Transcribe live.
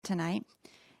tonight,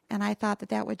 and I thought that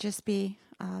that would just be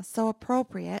so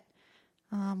appropriate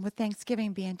with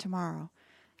Thanksgiving being tomorrow.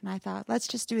 And I thought, let's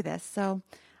just do this. So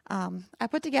I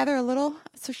put together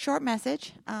a short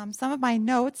message. Some of my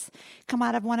notes come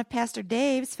out of one of Pastor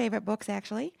Dave's favorite books,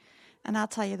 actually, and I'll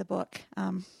tell you the book.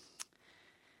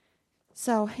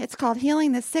 So it's called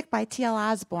Healing the Sick by T.L.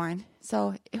 Osborne.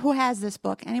 So who has this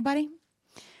book? Anybody?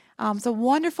 It's a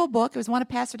wonderful book. It was one of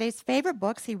Pastor Dave's favorite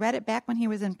books. He read it back when he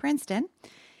was in Princeton.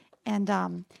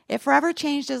 And it forever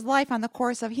changed his life on the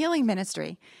course of healing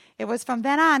ministry. It was from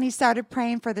then on he started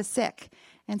praying for the sick.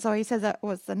 And so he says that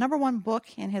was the number one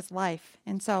book in his life.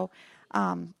 And so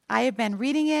I have been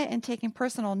reading it and taking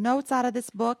personal notes out of this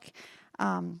book.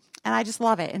 And I just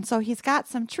love it. And so he's got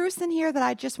some truths in here that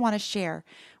I just want to share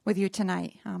with you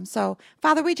tonight. So,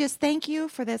 Father, we just thank you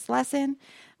for this lesson.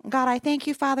 God, I thank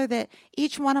you, Father, that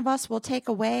each one of us will take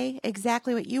away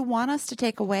exactly what you want us to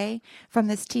take away from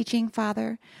this teaching,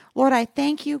 Father. Lord, I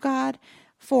thank you, God,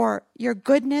 for your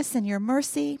goodness and your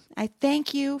mercy. I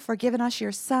thank you for giving us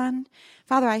your Son.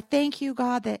 Father, I thank you,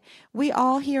 God, that we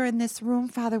all here in this room,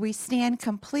 Father, we stand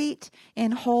complete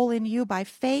and whole in you by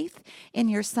faith in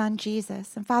your Son,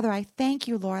 Jesus. And Father, I thank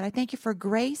you, Lord. I thank you for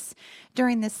grace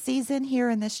during this season here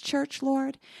in this church,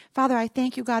 Lord. Father, I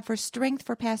thank you, God, for strength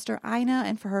for Pastor Ina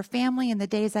and for her family in the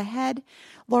days ahead.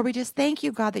 Lord, we just thank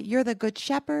you, God, that you're the good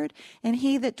shepherd, and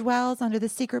he that dwells under the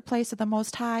secret place of the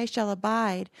Most High shall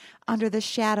abide under the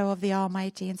shadow of the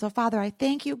Almighty. And so, Father, I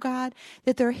thank you, God,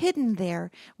 that they're hidden there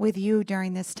with you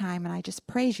during this time, and I just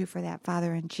praise you for that,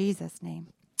 Father, in Jesus' name.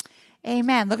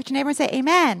 Amen. Look at your neighbor and say,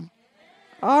 amen.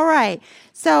 All right.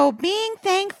 So being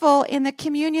thankful in the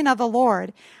communion of the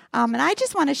Lord. And I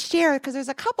just want to share, because there's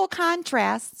a couple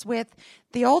contrasts with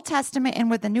the Old Testament and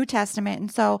with the New Testament.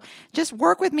 And so just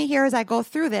work with me here as I go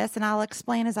through this, and I'll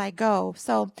explain as I go.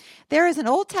 So there is an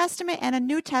Old Testament and a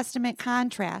New Testament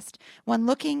contrast when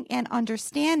looking and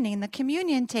understanding the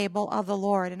communion table of the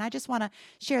Lord. And I just want to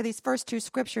share these first two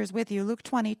scriptures with you. Luke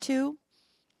 22.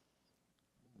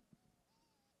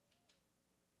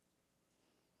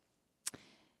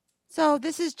 So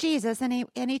this is Jesus, and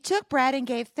he took bread and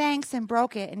gave thanks and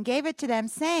broke it and gave it to them,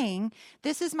 saying,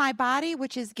 "This is my body,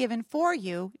 which is given for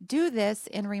you. Do this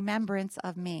in remembrance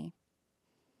of me."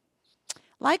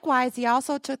 Likewise, he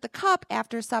also took the cup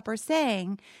after supper,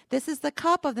 saying, "This is the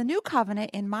cup of the new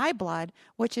covenant in my blood,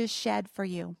 which is shed for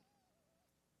you.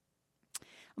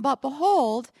 But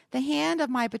behold, the hand of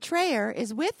my betrayer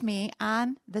is with me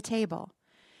on the table."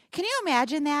 Can you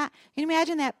imagine that? Can you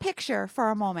imagine that picture for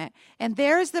a moment? And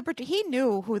there's he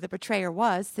knew who the betrayer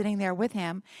was sitting there with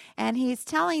him, and he's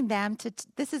telling them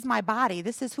this is my body,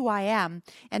 this is who I am.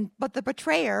 But the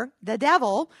betrayer, the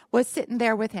devil, was sitting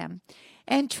there with him.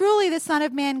 And truly the Son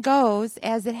of Man goes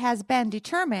as it has been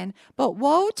determined, but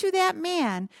woe to that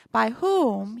man by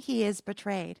whom he is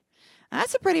betrayed. Now,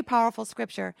 that's a pretty powerful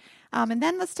scripture. And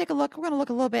then let's take a look. We're going to look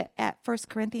a little bit at 1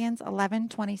 Corinthians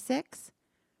 11:26.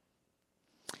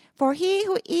 For he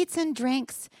who eats and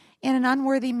drinks in an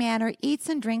unworthy manner eats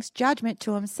and drinks judgment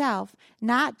to himself,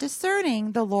 not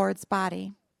discerning the Lord's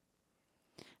body.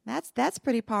 That's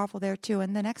pretty powerful there too.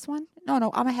 And the next one?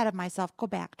 No, I'm ahead of myself. Go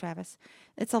back, Travis.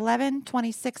 It's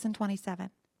 11:26 and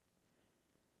 27.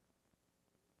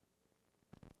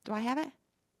 Do I have it?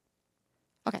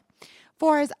 Okay.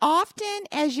 For as often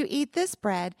as you eat this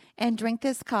bread and drink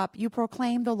this cup, you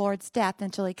proclaim the Lord's death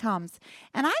until he comes.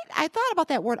 And I thought about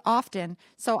that word often,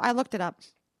 so I looked it up.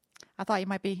 I thought you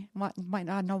might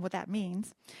not know what that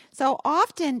means. So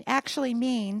often actually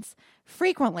means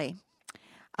frequently.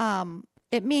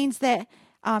 It means that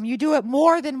you do it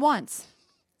more than once.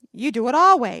 You do it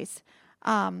always.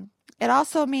 It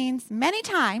also means many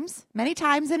times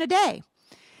in a day.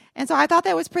 And so I thought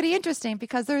that was pretty interesting,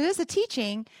 because there is a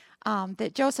teaching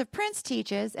that Joseph Prince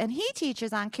teaches, and he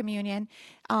teaches on communion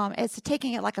as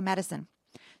taking it like a medicine.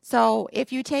 So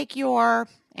if you take your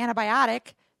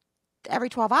antibiotic every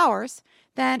 12 hours,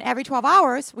 then every 12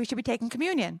 hours we should be taking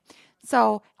communion.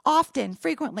 So often,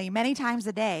 frequently, many times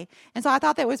a day. And so I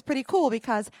thought that was pretty cool,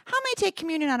 because how many take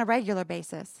communion on a regular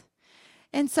basis?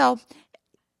 And so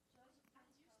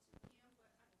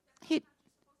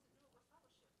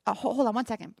hold on one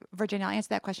second, Virginia, I'll answer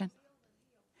that question.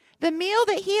 The meal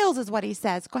that heals is what he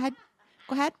says. Go ahead.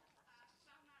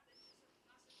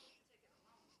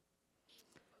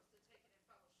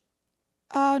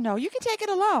 Oh, no, you can take it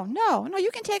alone. No,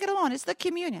 you can take it alone. It's the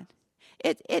communion.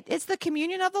 It's the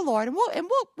communion of the Lord, and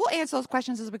we'll answer those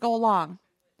questions as we go along.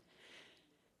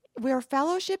 We're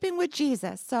fellowshipping with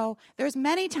Jesus. So there's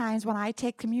many times when I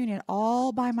take communion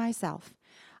all by myself.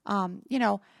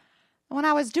 When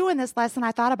I was doing this lesson,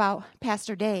 I thought about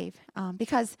Pastor Dave,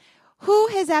 because Who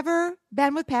has ever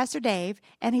been with Pastor Dave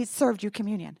and he's served you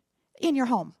communion in your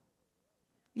home?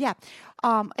 Yeah.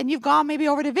 And you've gone maybe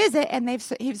over to visit and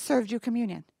he's served you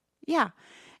communion. Yeah.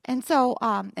 And so,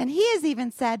 and he has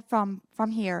even said from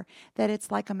here that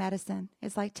it's like a medicine.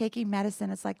 It's like taking medicine.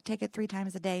 It's like take it 3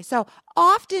 times a day. So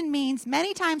often means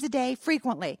many times a day,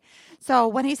 frequently. So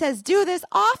when he says do this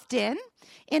often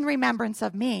in remembrance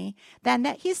of me, then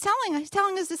that he's telling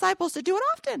his disciples to do it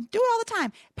often, do it all the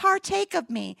time. Partake of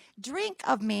me, drink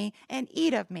of me, and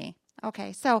eat of me.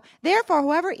 Okay, so therefore,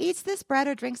 whoever eats this bread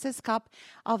or drinks this cup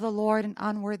of the Lord in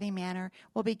unworthy manner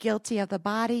will be guilty of the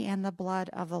body and the blood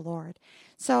of the Lord.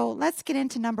 So let's get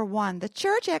into number 1. The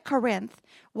church at Corinth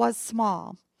was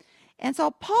small. And so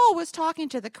Paul was talking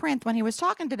to the Corinth when he was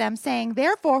talking to them, saying,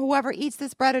 therefore, whoever eats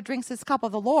this bread or drinks this cup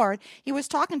of the Lord, he was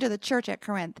talking to the church at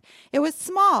Corinth. It was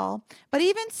small, but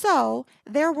even so,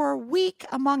 there were weak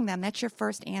among them. That's your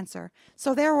first answer.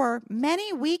 So there were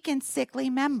many weak and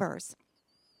sickly members.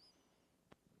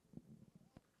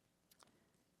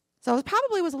 So it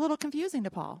probably was a little confusing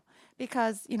to Paul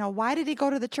because, why did he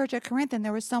go to the church at Corinth and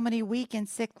there were so many weak and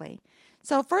sickly?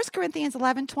 So 1 Corinthians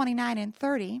 11:29 and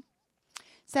 30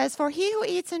 says, for he who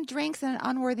eats and drinks in an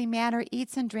unworthy manner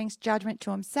eats and drinks judgment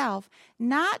to himself,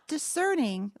 not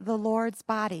discerning the Lord's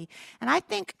body. And I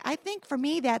think for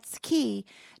me that's key,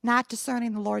 not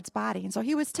discerning the Lord's body. And so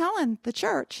he was telling the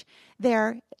church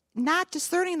there, not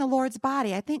discerning the Lord's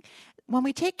body. I think when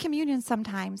we take communion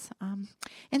sometimes,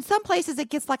 in some places it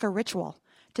gets like a ritual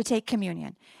to take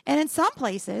communion. And in some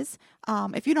places,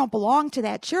 if you don't belong to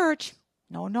that church,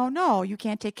 no, you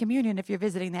can't take communion if you're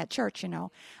visiting that church,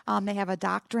 They have a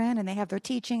doctrine and they have their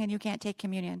teaching and you can't take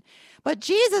communion. But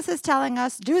Jesus is telling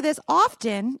us, do this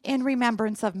often in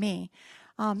remembrance of me.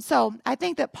 So I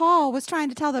think that Paul was trying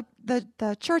to tell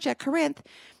the church at Corinth,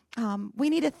 we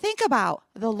need to think about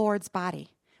the Lord's body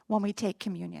when we take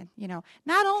communion,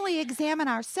 not only examine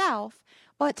ourselves,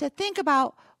 but to think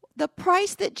about the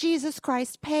price that Jesus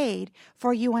Christ paid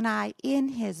for you and I in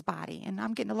his body. And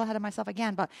I'm getting a little ahead of myself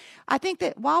again, but I think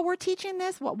that while we're teaching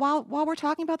this, while we're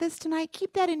talking about this tonight,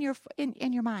 keep that in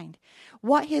your mind,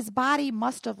 what his body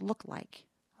must have looked like.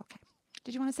 Okay.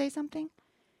 Did you want to say something?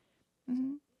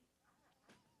 Mm-hmm.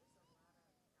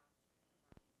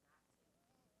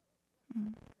 Mm-hmm.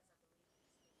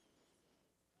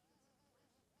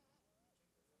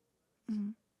 Mm-hmm.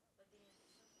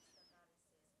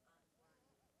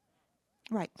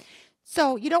 Right.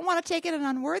 So you don't want to take it in an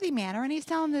unworthy manner. And he's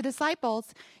telling the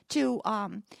disciples to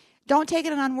don't take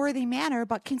it in an unworthy manner,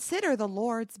 but consider the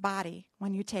Lord's body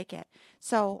when you take it.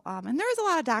 So, and there's a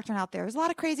lot of doctrine out there. There's a lot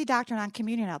of crazy doctrine on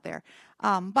communion out there.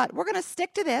 But we're going to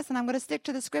stick to this, and I'm going to stick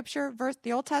to the scripture, verse,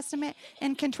 the Old Testament,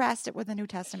 and contrast it with the New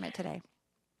Testament today.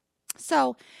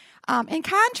 So, in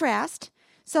contrast,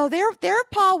 so there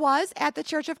Paul was at the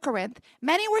church of Corinth.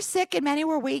 Many were sick and many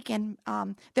were weak, and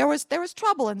there was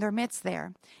trouble in their midst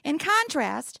there. In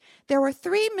contrast, there were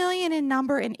 3 million in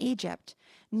number in Egypt.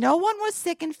 No one was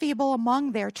sick and feeble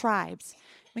among their tribes.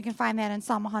 We can find that in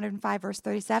Psalm 105, verse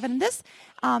 37.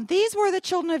 And these were the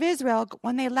children of Israel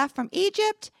when they left from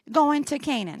Egypt going to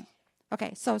Canaan.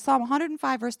 Okay, so Psalm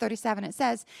 105, verse 37, it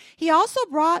says, he also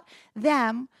brought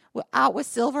them out with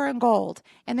silver and gold,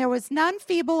 and there was none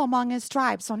feeble among his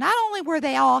tribes. So not only were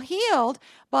they all healed,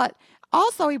 but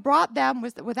also he brought them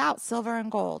without silver and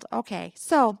gold. Okay,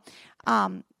 so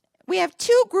we have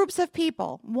 2 groups of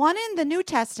people, one in the New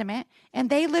Testament, and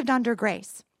they lived under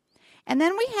grace. And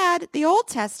then we had the Old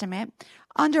Testament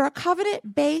under a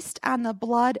covenant based on the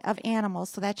blood of animals.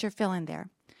 So that's your fill in there.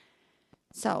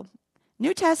 So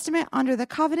New Testament under the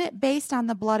covenant based on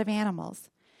the blood of animals.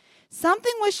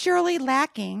 Something was surely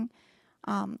lacking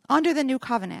under the new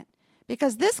covenant,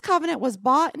 because this covenant was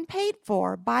bought and paid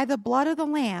for by the blood of the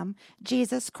Lamb,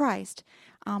 Jesus Christ.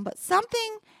 But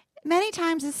something many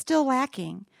times is still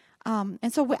lacking.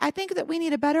 And so I think that we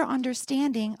need a better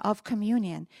understanding of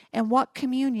communion and what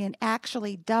communion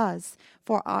actually does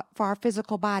for our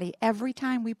physical body every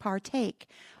time we partake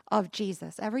of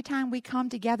Jesus. Every time we come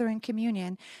together in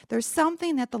communion, there's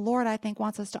something that the Lord, I think,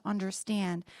 wants us to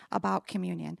understand about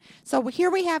communion. So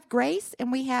here we have grace,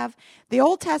 and we have the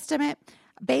Old Testament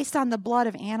based on the blood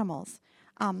of animals.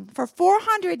 For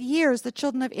 400 years, the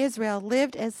children of Israel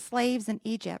lived as slaves in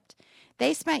Egypt.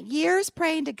 They spent years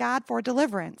praying to God for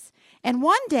deliverance, and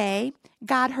one day,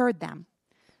 God heard them.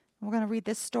 We're going to read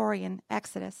this story in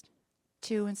Exodus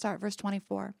 2 and start verse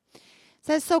 24. It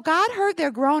says, so God heard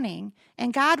their groaning,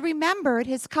 and God remembered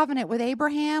his covenant with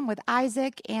Abraham, with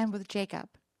Isaac, and with Jacob.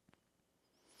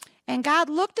 And God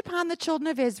looked upon the children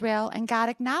of Israel, and God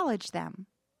acknowledged them.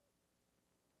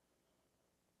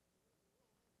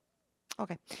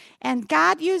 Okay. And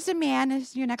God used a man, this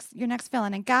is your next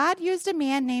fill-in, and God used a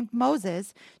man named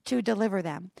Moses to deliver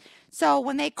them. So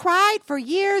when they cried for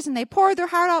years and they poured their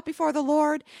heart out before the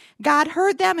Lord, God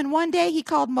heard them, and one day he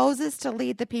called Moses to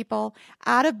lead the people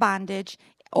out of bondage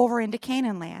over into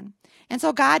Canaan land. And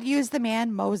so God used the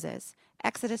man Moses.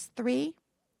 Exodus 3.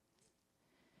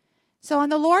 So,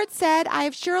 and the Lord said, I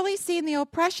have surely seen the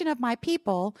oppression of my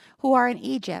people who are in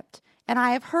Egypt, and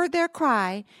I have heard their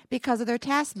cry because of their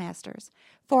taskmasters.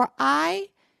 For I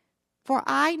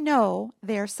know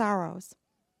their sorrows.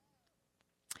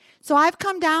 So I've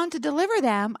come down to deliver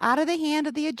them out of the hand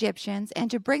of the Egyptians and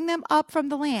to bring them up from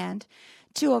the land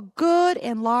to a good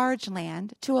and large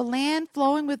land, to a land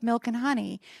flowing with milk and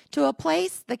honey, to a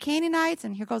place, the Canaanites,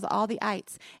 and here goes all the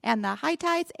ites, and the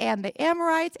Hittites, and the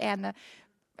Amorites, and the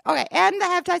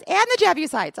Hittites, and the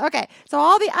Jebusites. Okay, so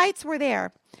all the ites were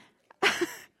there.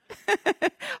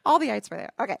 All the ites were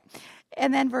there. Okay,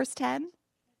 and then verse 10.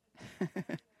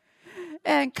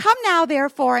 And come now,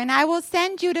 therefore, and I will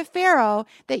send you to Pharaoh,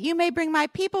 that you may bring my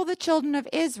people, the children of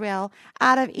Israel,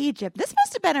 out of Egypt. This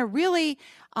must have been a really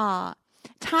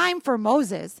time for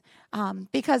Moses,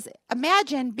 because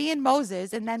imagine being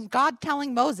Moses and then God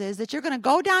telling Moses that you're going to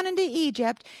go down into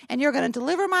Egypt and you're going to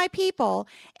deliver my people,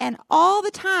 and all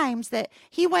the times that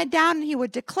he went down and he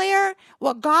would declare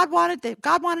what God wanted, that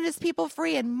God wanted his people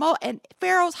free, and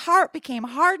Pharaoh's heart became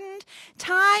hardened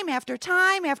time after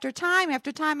time after time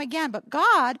after time again. But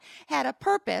God had a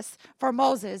purpose for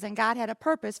Moses, and God had a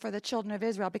purpose for the children of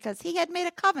Israel, because he had made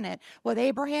a covenant with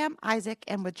Abraham, Isaac,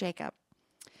 and with Jacob.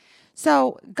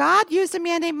 So God used a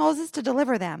man named Moses to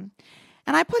deliver them.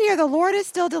 And I put here, the Lord is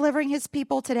still delivering his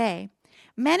people today.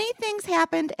 Many things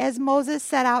happened as Moses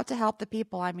set out to help the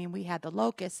people. I mean, we had the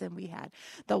locusts, and we had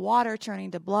the water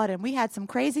turning to blood, and we had some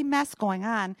crazy mess going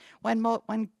on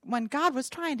when God was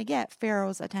trying to get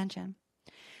Pharaoh's attention.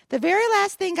 The very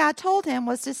last thing God told him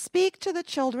was to speak to the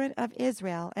children of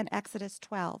Israel in Exodus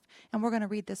 12. And we're going to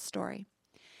read this story.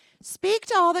 Speak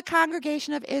to all the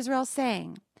congregation of Israel,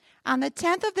 saying, on the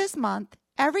 10th of this month,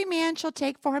 every man shall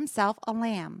take for himself a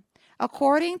lamb,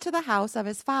 according to the house of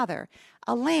his father,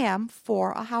 a lamb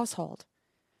for a household.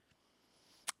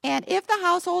 And if the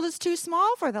household is too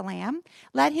small for the lamb,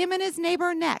 let him and his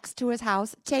neighbor next to his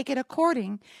house take it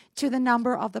according to the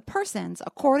number of the persons.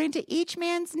 According to each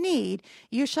man's need,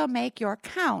 you shall make your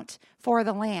count for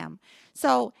the lamb.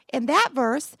 So in that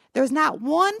verse, there's not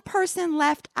one person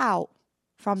left out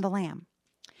from the lamb.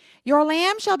 Your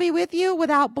lamb shall be with you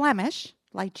without blemish,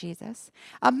 like Jesus,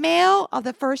 a male of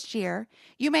the first year.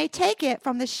 You may take it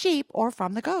from the sheep or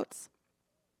from the goats.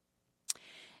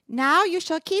 Now you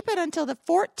shall keep it until the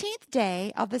 14th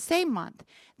day of the same month.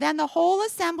 Then the whole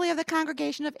assembly of the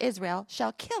congregation of Israel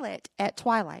shall kill it at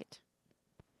twilight.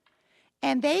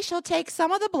 And they shall take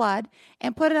some of the blood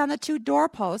and put it on the two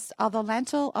doorposts of the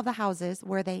lintel of the houses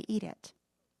where they eat it.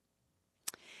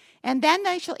 And then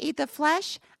they shall eat the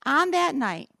flesh on that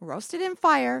night, roasted in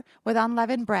fire with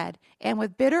unleavened bread, and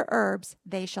with bitter herbs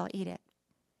they shall eat it.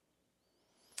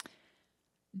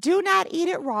 Do not eat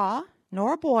it raw,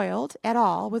 nor boiled at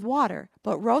all with water,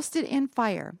 but roasted in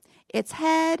fire, its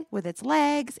head with its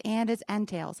legs and its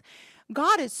entrails.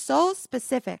 God is so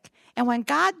specific. And when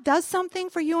God does something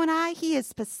for you and I, he is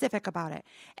specific about it.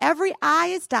 Every I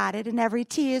is dotted and every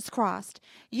T is crossed.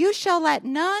 You shall let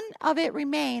none of it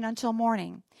remain until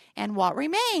morning. And what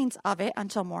remains of it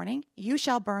until morning, you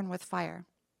shall burn with fire.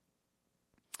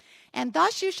 And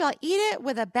thus you shall eat it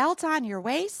with a belt on your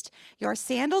waist, your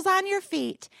sandals on your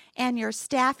feet, and your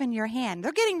staff in your hand.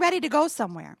 They're getting ready to go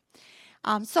somewhere.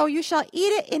 So you shall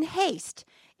eat it in haste.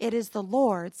 It is the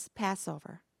Lord's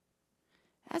Passover.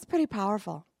 That's pretty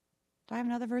powerful. Do I have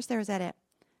another verse there? Is that it?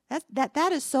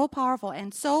 That is so powerful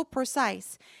and so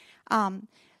precise.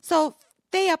 So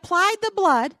they applied the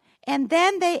blood, and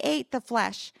then they ate the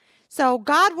flesh. So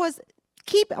God was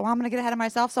I'm going to get ahead of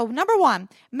myself. So number one,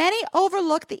 many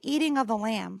overlook the eating of the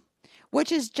lamb,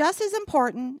 which is just as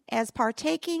important as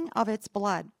partaking of its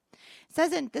blood. It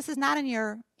says, this is not in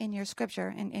your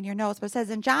scripture, in your notes, but it says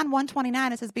in John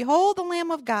 1:29, it says, behold the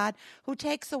Lamb of God who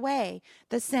takes away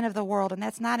the sin of the world. And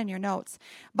that's not in your notes.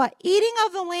 But eating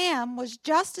of the lamb was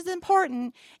just as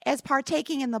important as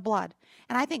partaking in the blood.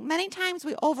 And I think many times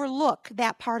we overlook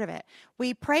that part of it.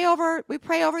 We pray over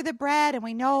the bread, and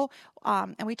we know,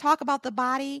 and we talk about the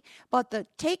body, but the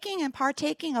taking and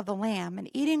partaking of the lamb and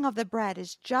eating of the bread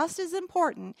is just as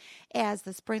important as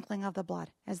the sprinkling of the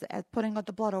blood, as putting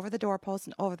the blood over the doorposts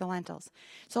and over the lintels.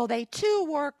 So they too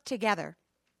work together.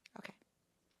 Okay.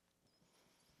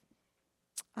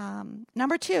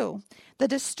 Number two, the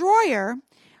destroyer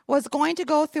was going to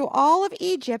go through all of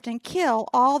Egypt and kill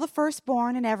all the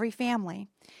firstborn in every family.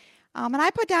 And I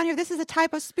put down here, this is a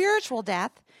type of spiritual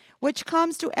death which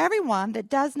comes to everyone that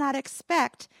does not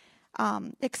accept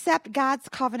God's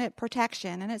covenant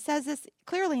protection. And it says this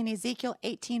clearly in Ezekiel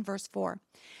 18, verse 4.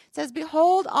 It says,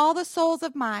 "Behold, all the souls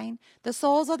of mine, the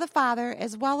souls of the Father,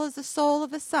 as well as the soul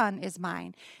of the Son is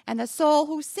mine, and the soul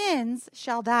who sins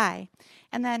shall die."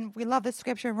 And then we love the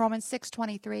scripture in Romans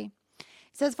 6:23. It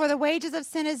says, "For the wages of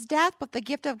sin is death, but the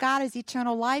gift of God is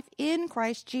eternal life in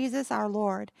Christ Jesus our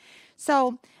Lord."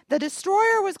 So the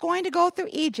destroyer was going to go through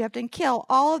Egypt and kill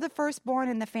all of the firstborn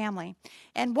in the family.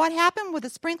 And what happened with the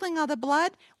sprinkling of the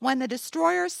blood? When the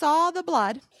destroyer saw the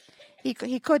blood, he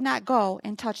could not go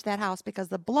and touch that house because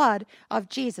the blood of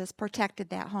Jesus protected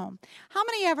that home. How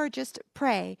many ever just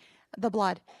pray the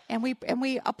blood and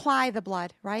we apply the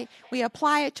blood, right? We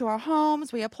apply it to our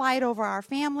homes. We apply it over our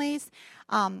families.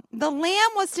 The lamb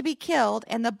was to be killed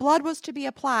and the blood was to be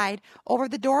applied over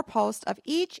the doorpost of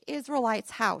each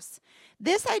Israelite's house.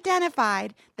 This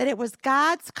identified that it was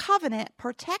God's covenant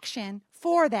protection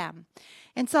for them.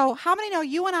 And so how many know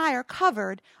you and I are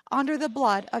covered under the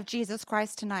blood of Jesus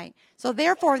Christ tonight? So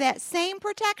therefore, that same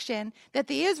protection that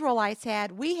the Israelites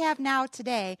had, we have now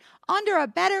today under a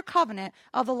better covenant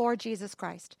of the Lord Jesus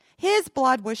Christ. His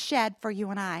blood was shed for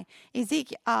you and I.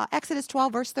 Exodus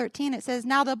 12, verse 13, it says,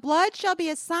 "Now the blood shall be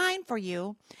a sign for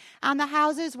you on the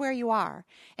houses where you are.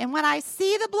 And when I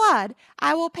see the blood,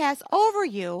 I will pass over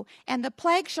you, and the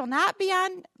plague shall not be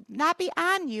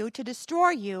on you to destroy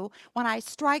you when I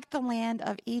strike the land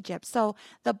of Egypt." So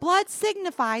the blood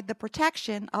signified the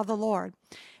protection of the Lord,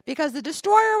 because the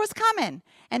destroyer was coming.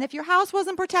 And if your house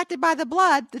wasn't protected by the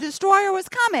blood, the destroyer was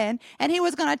coming, and he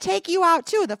was going to take you out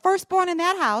too. The firstborn in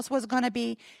that house was going to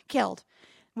be killed,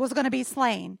 was going to be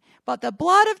slain. But the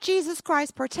blood of Jesus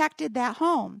Christ protected that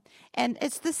home. And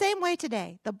it's the same way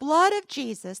today. The blood of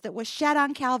Jesus that was shed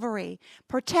on Calvary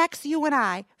protects you and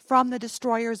I from the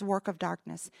destroyer's work of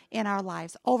darkness in our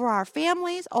lives, over our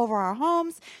families, over our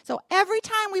homes. So every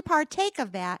time we partake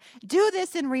of that, do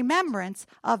this in remembrance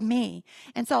of me.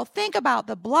 And so think about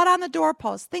the blood on the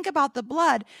doorpost. Think about the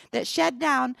blood that shed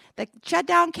down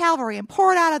Calvary and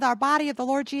poured out of our body of the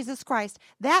Lord Jesus Christ.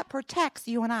 That protects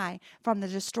you and I from the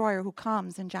destroyer who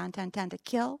comes in John 10:10 to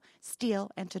kill, steal,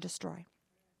 and to destroy.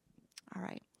 All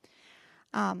right.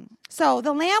 So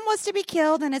the lamb was to be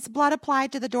killed and its blood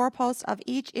applied to the doorposts of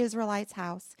each Israelite's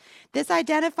house. This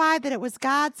identified that it was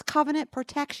God's covenant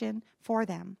protection for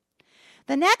them.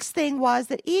 The next thing was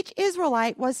that each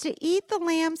Israelite was to eat the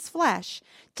lamb's flesh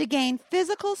to gain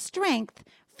physical strength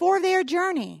for their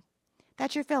journey.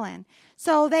 That's your fill-in.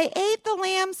 So they ate the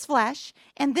lamb's flesh,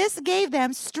 and this gave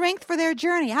them strength for their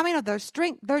journey. How many know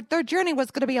their journey was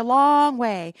going to be a long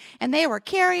way? And they were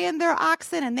carrying their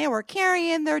oxen, and they were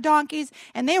carrying their donkeys,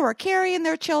 and they were carrying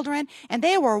their children, and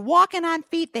they were walking on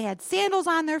feet. They had sandals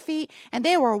on their feet, and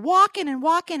they were walking,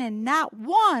 and not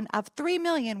one of 3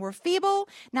 million were feeble.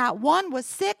 Not one was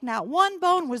sick. Not one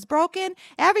bone was broken.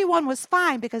 Everyone was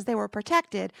fine because they were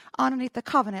protected underneath the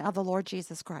covenant of the Lord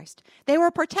Jesus Christ. They were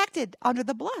protected under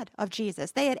the blood of Jesus.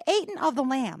 They had eaten of the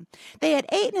lamb. They had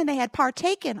eaten and they had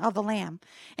partaken of the lamb.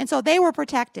 And so they were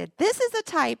protected. This is a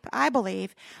type, I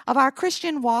believe, of our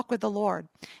Christian walk with the Lord.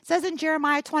 It says in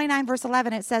Jeremiah 29, verse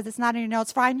 11, it says, it's not in your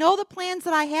notes, "For I know the plans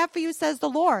that I have for you, says the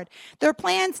Lord. They're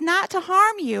plans not to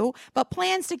harm you, but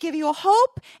plans to give you a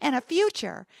hope and a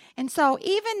future." And so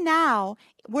even now,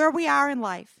 where we are in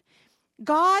life,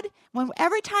 God,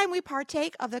 every time we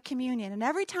partake of the communion and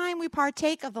every time we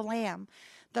partake of the lamb,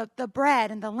 the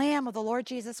bread and the lamb of the Lord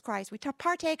Jesus Christ, we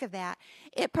partake of that.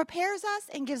 It prepares us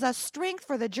and gives us strength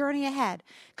for the journey ahead.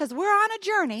 Because we're on a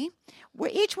journey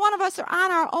where each one of us are on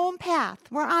our own path.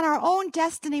 We're on our own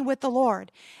destiny with the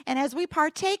Lord. And as we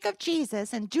partake of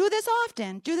Jesus and do this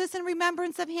often, do this in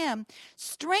remembrance of him,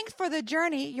 strength for the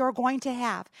journey you're going to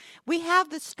have. We have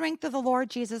the strength of the Lord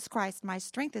Jesus Christ. My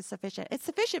strength is sufficient. It's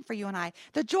sufficient for you and I.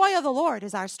 The joy of the Lord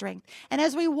is our strength. And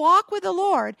as we walk with the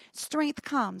Lord, strength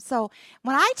comes. So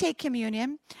when I take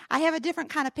communion, I have a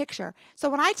different kind of picture. So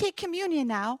when I take communion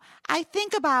now, I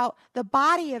think about the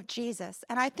body of Jesus,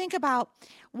 and I think about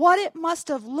what it must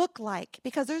have looked like,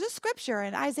 because there's a scripture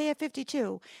in Isaiah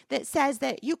 52 that says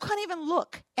that you couldn't even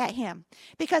look at him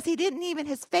because he didn't even,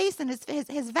 his face and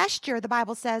his vesture, the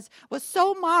Bible says, was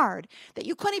so marred that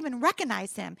you couldn't even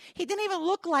recognize him. He didn't even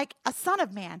look like a son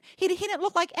of man. He didn't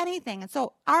look like anything. And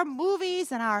so our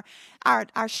movies and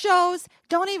our shows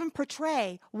don't even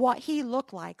portray what he looked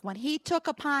look like when he took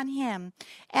upon him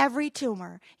every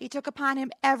tumor. He took upon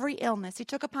him every illness. He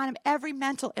took upon him every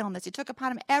mental illness. He took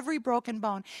upon him every broken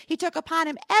bone. He took upon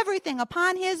him everything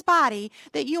upon his body,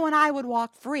 that you and I would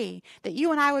walk free, that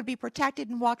you and I would be protected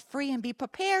and walk free and be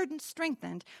prepared and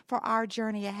strengthened for our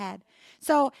journey ahead.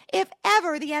 So if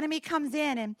ever the enemy comes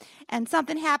in and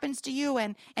something happens to you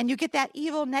and you get that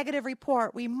evil negative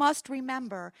report, we must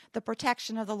remember the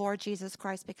protection of the Lord Jesus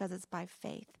Christ, because it's by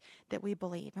faith that we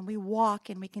believe and we walk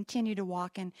and we continue to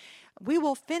walk, and we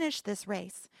will finish this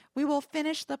race. We will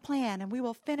finish the plan and we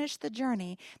will finish the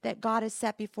journey that God has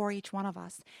set before each one of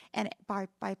us. And by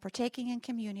partaking in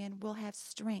communion, we'll have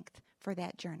strength for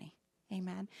that journey.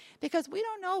 Amen. Because we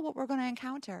don't know what we're going to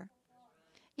encounter.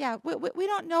 Yeah, we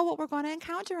don't know what we're going to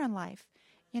encounter in life.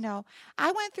 You know,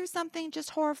 I went through something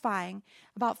just horrifying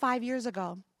about 5 years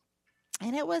ago.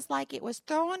 And it was like it was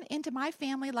thrown into my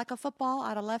family like a football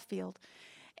out of left field.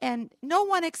 And no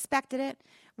one expected it.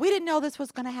 We didn't know this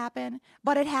was going to happen,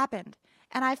 but it happened.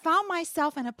 And I found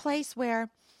myself in a place where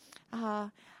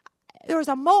there was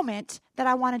a moment that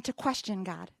I wanted to question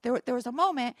God. There was a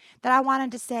moment that I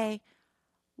wanted to say,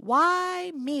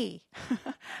 why me?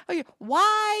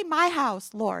 Why my house,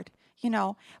 Lord? You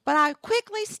know, but I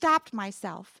quickly stopped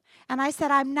myself and I said,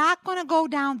 I'm not going to go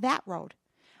down that road.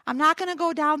 I'm not going to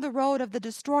go down the road of the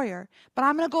destroyer, but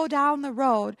I'm going to go down the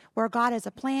road where God has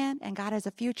a plan and God has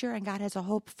a future and God has a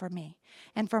hope for me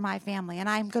and for my family. And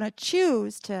I'm going to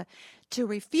choose to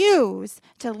refuse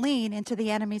to lean into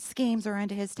the enemy's schemes or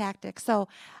into his tactics. So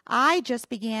I just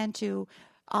began to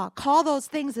call those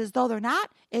things as though they're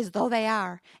not, as though they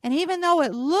are. And even though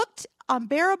it looked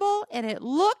unbearable and it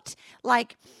looked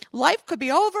like life could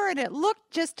be over and it looked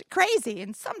just crazy,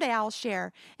 and someday I'll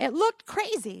share, it looked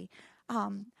crazy.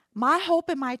 My hope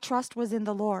and my trust was in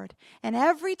the Lord. And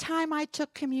every time I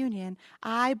took communion,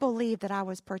 I believed that I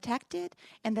was protected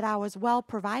and that I was well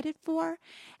provided for.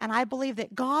 And I believed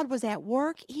that God was at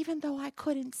work even though I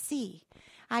couldn't see.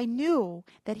 I knew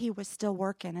that he was still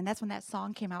working. And that's when that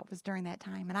song came out, was during that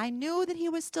time. And I knew that he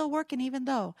was still working even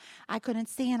though I couldn't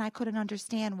see and I couldn't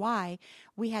understand why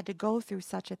we had to go through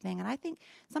such a thing. And I think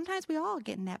sometimes we all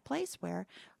get in that place where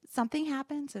something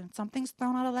happens and something's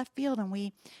thrown out of left field,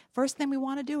 and first thing we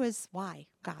want to do is, why,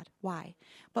 God, why?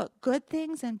 But good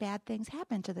things and bad things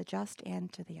happen to the just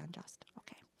and to the unjust.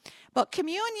 Okay. But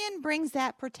communion brings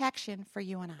that protection for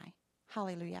you and I.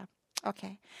 Hallelujah.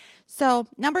 Okay. So,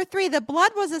 number 3, the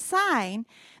blood was a sign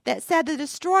that said the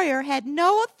destroyer had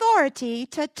no authority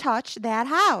to touch that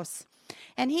house.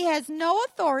 And he has no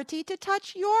authority to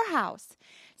touch your house.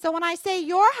 So when I say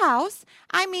your house,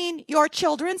 I mean your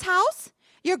children's house,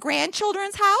 your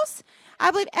grandchildren's house. I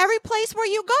believe every place where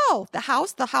you go, the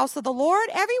house of the Lord,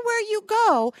 everywhere you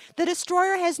go, the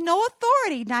destroyer has no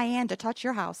authority, Diane, to touch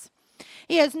your house.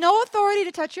 He has no authority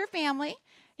to touch your family,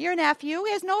 your nephew.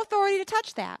 He has no authority to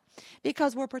touch that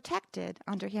because we're protected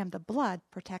under him. The blood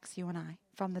protects you and I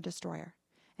from the destroyer.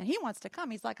 And he wants to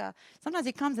come. He's sometimes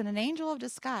he comes in an angel of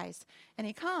disguise, and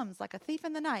he comes like a thief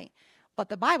in the night. But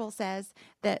the Bible says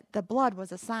that the blood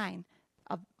was a sign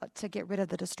to get rid of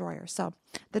the destroyer. So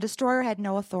the destroyer had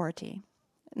no authority.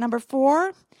 Number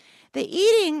 4, the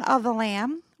eating of the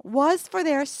lamb was for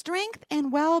their strength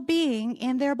and well-being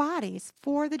in their bodies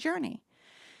for the journey.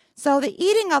 So the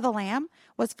eating of the lamb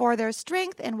was for their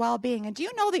strength and well-being. And do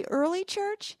you know the early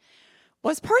church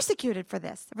was persecuted for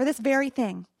this very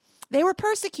thing? They were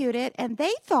persecuted, and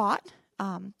they thought,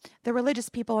 the religious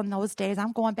people in those days,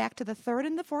 I'm going back to the 3rd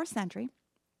and the 4th century,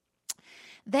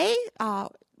 they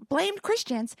blamed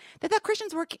Christians. They thought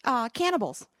Christians were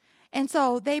cannibals. And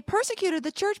so they persecuted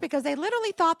the church because they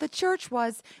literally thought the church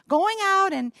was going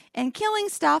out and killing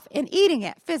stuff and eating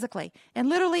it physically and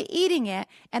literally eating it,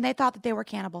 and they thought that they were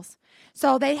cannibals.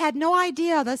 So they had no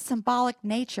idea the symbolic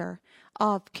nature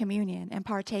of communion and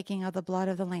partaking of the blood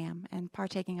of the lamb and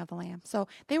partaking of the lamb. So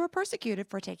they were persecuted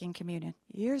for taking communion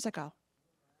years ago.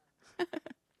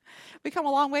 We come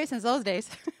a long way since those days.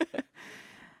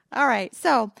 All right,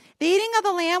 so the eating of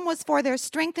the lamb was for their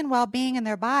strength and well-being in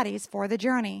their bodies for the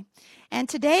journey. And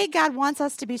today God wants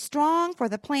us to be strong for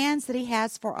the plans that he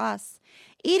has for us.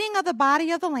 Eating of the body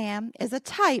of the lamb is a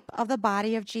type of the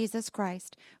body of Jesus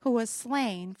Christ, who was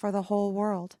slain for the whole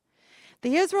world.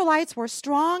 The Israelites were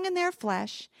strong in their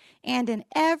flesh and in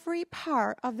every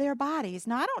part of their bodies.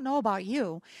 Now, I don't know about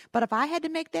you, but if I had to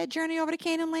make that journey over to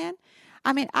Canaan land,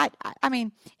 I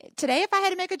mean, today if I had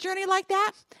to make a journey like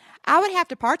that, I would have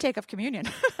to partake of communion.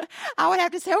 I would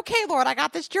have to say, okay, Lord, I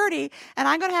got this journey, and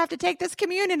I'm going to have to take this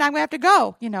communion. I'm going to have to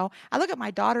go. You know, I look at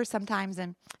my daughter sometimes,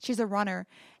 and she's a runner,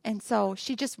 And so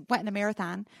she just went in a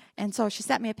marathon. And so she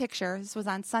sent me a picture. This was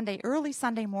on Sunday, early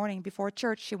Sunday morning before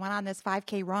church. She went on this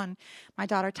 5K run. My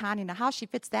daughter, Tanya, now how she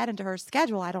fits that into her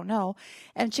schedule, I don't know.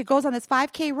 And she goes on this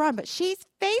 5K run, but she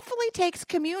faithfully takes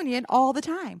communion all the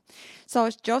time. So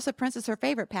Joseph Prince is her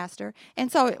favorite pastor.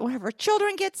 And so whenever her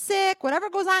children get sick, whatever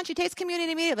goes on, she takes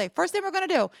communion immediately. First thing we're going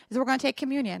to do is we're going to take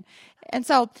communion. And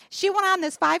so she went on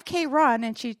this 5K run,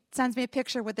 and she sends me a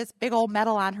picture with this big old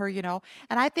medal on her, you know.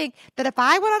 And I think that if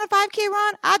I went on a 5K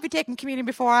run, I'd be taking communion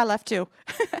before I left too.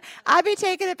 I'd be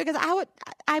taking it because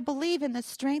I believe in the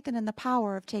strength and in the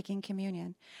power of taking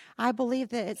communion. I believe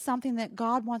that it's something that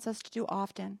God wants us to do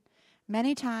often.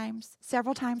 Many times,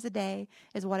 several times a day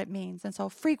is what it means. And so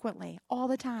frequently, all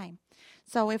the time.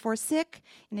 So if we're sick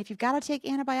and if you've got to take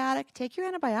antibiotic, take your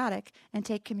antibiotic and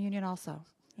take communion also.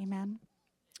 Amen.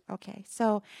 Okay,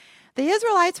 so the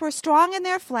Israelites were strong in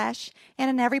their flesh and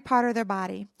in every part of their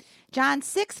body. John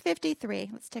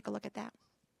 6:53. Let's take a look at that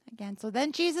again. So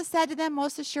then Jesus said to them,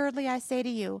 most assuredly I say to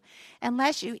you,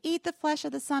 unless you eat the flesh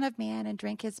of the Son of Man and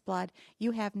drink his blood,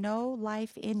 you have no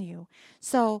life in you.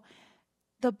 So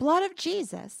the blood of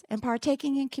Jesus and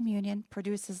partaking in communion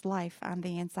produces life on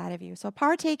the inside of you. So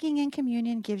partaking in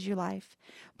communion gives you life.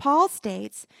 Paul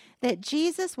states that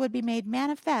Jesus would be made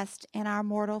manifest in our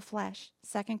mortal flesh.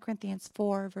 2 Corinthians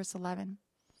 4, verse 11.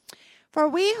 For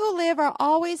we who live are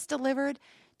always delivered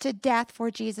to death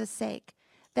for Jesus' sake,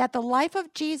 that the life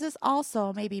of Jesus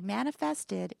also may be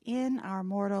manifested in our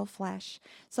mortal flesh.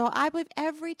 So I believe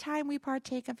every time we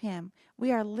partake of him,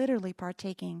 we are literally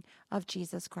partaking of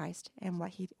Jesus Christ and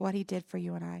what he did for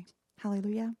you and I.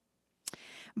 Hallelujah.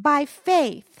 By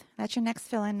faith, that's your next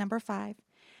fill-in, number 5.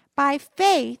 By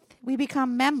faith, we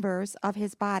become members of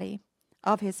his body,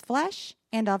 of his flesh,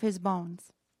 and of his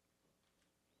bones.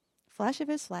 Flesh of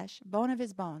his flesh, bone of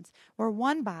his bones. We're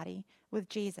one body with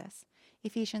Jesus.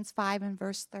 Ephesians 5 and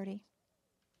verse 30.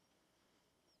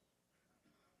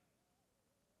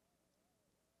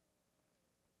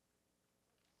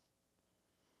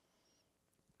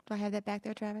 Do I have that back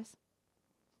there, Travis?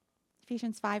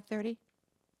 Ephesians 5:30.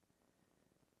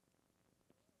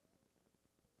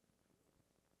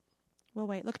 We'll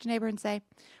wait. Look at your neighbor and say,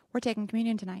 we're taking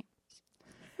communion tonight.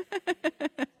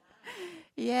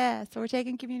 Yes, we're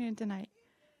taking communion tonight.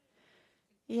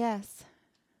 Yes.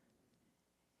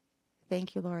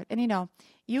 Thank you, Lord. And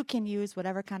you can use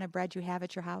whatever kind of bread you have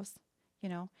at your house.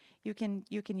 You can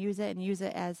use it and use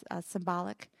it as a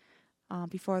symbolic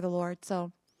before the Lord.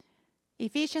 So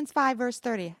Ephesians 5, verse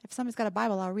 30. If somebody's got a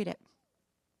Bible, I'll read it.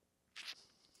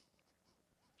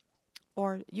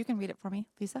 Or you can read it for me,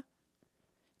 Lisa.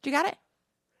 Do you got it?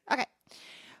 Okay.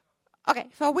 Okay,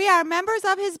 so we are members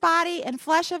of his body and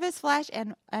flesh of his flesh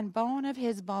and bone of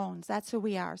his bones. That's who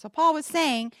we are. So Paul was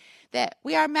saying that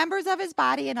we are members of his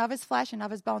body and of his flesh and of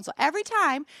his bones. So every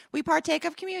time we partake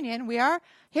of communion, we are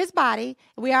his body,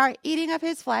 we are eating of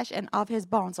his flesh and of his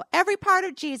bones. So every part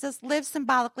of Jesus lives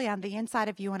symbolically on the inside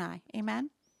of you and I. Amen?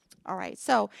 All right,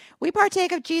 so we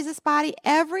partake of Jesus' body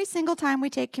every single time we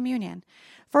take communion.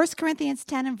 1 Corinthians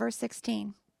 10 and verse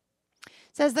 16.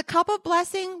 Says the cup of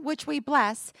blessing which we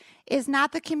bless is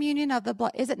not the communion of the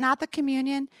blood. Is it not the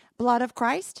communion blood of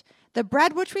Christ? The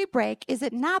bread which we break, is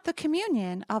it not the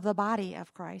communion of the body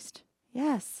of Christ?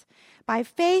 Yes. By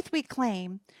faith we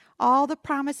claim all the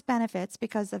promised benefits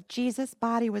because of Jesus'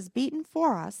 body was beaten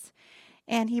for us,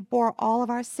 and he bore all of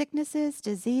our sicknesses,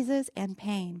 diseases, and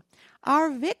pain.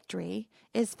 Our victory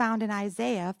is found in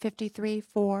Isaiah 53,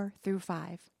 4 through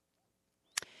 5.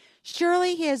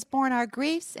 Surely he has borne our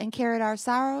griefs and carried our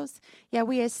sorrows, yet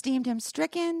we esteemed him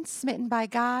stricken, smitten by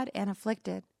God, and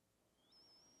afflicted.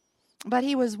 But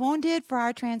he was wounded for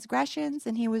our transgressions,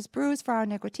 and he was bruised for our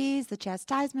iniquities. The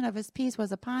chastisement of his peace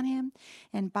was upon him,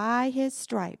 and by his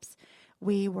stripes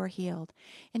we were healed.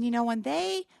 And when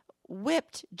they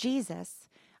whipped Jesus,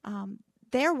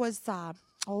 there was, I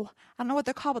don't know what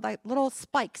they're called, but like little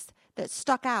spikes that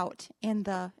stuck out in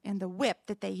the whip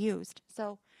that they used.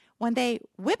 So when they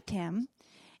whipped him,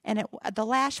 and the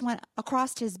lash went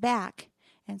across his back,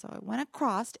 and so it went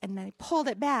across, and then they pulled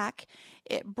it back,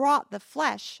 it brought the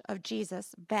flesh of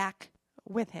Jesus back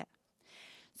with it.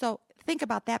 So think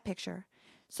about that picture.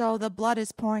 So the blood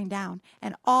is pouring down,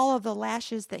 and all of the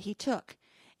lashes that he took.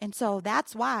 And so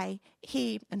that's why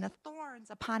and the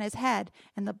thorns upon his head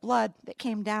and the blood that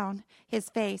came down his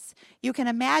face, you can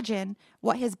imagine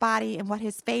what his body and what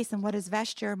his face and what his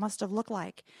vesture must have looked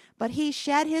like. But he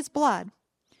shed his blood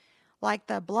like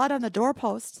the blood on the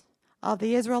doorposts of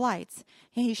the Israelites.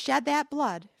 He shed that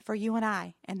blood for you and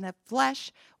I, and the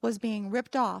flesh was being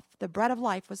ripped off. The bread of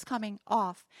life was coming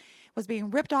off. was being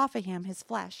ripped off of him, his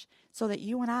flesh, so that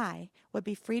you and I would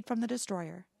be freed from the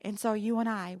destroyer. And so you and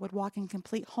I would walk in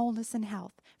complete wholeness and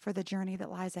health for the journey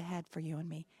that lies ahead for you and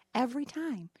me. Every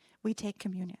time we take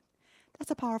communion.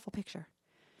 That's a powerful picture.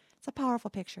 It's a powerful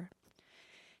picture.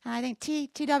 And I think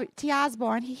T.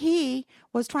 Osborne, he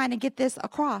was trying to get this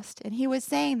across. And he was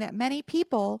saying that many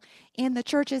people in the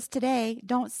churches today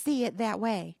don't see it that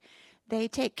way. They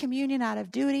take communion out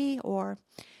of duty, or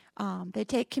they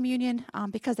take communion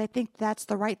because they think that's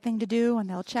the right thing to do, and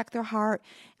they'll check their heart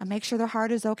and make sure their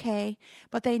heart is okay.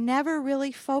 But they never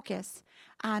really focus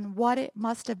on what it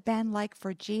must have been like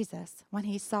for Jesus when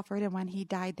he suffered and when he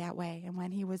died that way, and when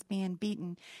he was being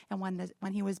beaten, and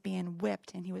when he was being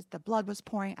whipped, and the blood was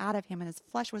pouring out of him, and his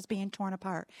flesh was being torn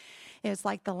apart. It was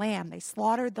like the lamb. They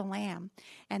slaughtered the lamb,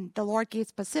 and the Lord gave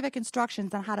specific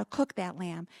instructions on how to cook that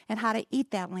lamb and how to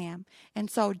eat that lamb. And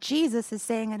so Jesus is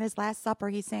saying in his Last Supper,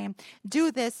 he's saying,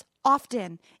 do this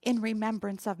often in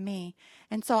remembrance of me.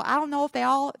 And so I don't know if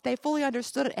they fully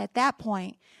understood it at that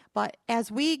point, but as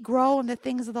we grow in the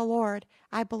things of the Lord,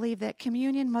 I believe that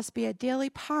communion must be a daily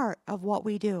part of what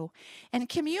we do. And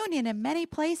communion in many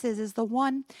places is the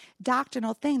one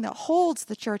doctrinal thing that holds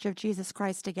the Church of Jesus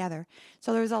Christ together.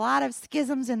 So there's a lot of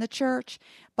schisms in the church,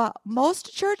 but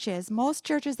most churches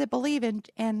that believe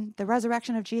in the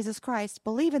resurrection of Jesus Christ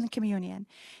believe in the communion,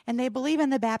 and they believe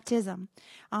in the baptism,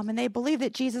 and they believe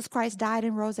that Jesus Christ died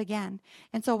and rose again.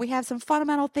 And so we have some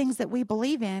fundamental things that we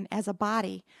believe in as a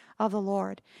body of the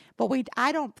Lord, but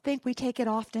I don't think we take it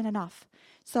often enough.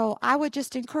 So I would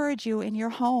just encourage you in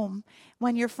your home,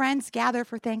 when your friends gather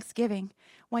for Thanksgiving,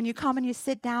 when you come and you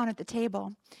sit down at the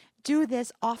table, do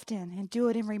this often and do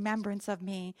it in remembrance of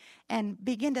me, and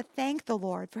begin to thank the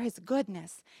Lord for his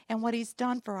goodness and what he's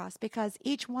done for us, because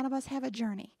each one of us have a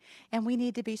journey and we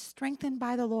need to be strengthened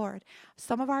by the Lord.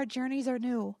 Some of our journeys are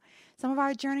new.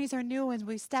 As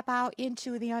we step out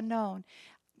into the unknown.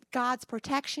 God's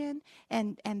protection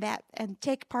and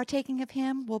partaking of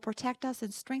him will protect us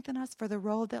and strengthen us for the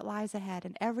road that lies ahead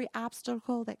and every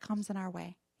obstacle that comes in our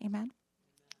way. Amen?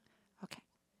 Okay.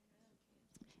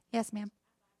 Yes, ma'am.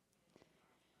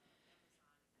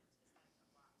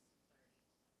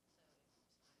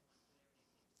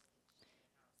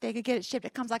 They could get it shipped.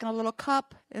 It comes like in a little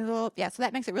cup. So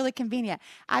that makes it really convenient.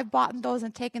 I've bought those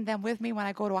and taken them with me when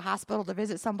I go to a hospital to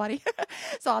visit somebody.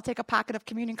 So I'll take a pocket of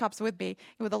communion cups with me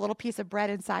with a little piece of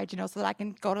bread inside, so that I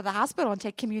can go to the hospital and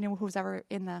take communion with who's ever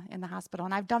in the hospital.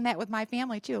 And I've done that with my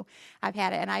family too. I've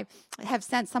had it, and I have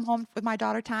sent some home with my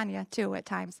daughter Tanya too at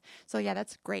times. So yeah,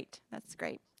 that's great. That's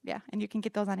great. Yeah, and you can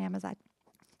get those on Amazon.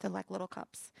 They're like little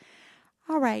cups.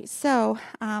 All right, so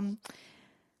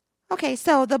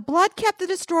so the blood kept the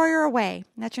destroyer away.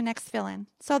 That's your next fill-in.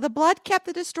 So the blood kept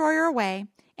the destroyer away,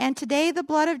 and today the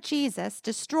blood of Jesus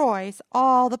destroys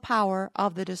all the power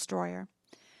of the destroyer.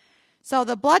 So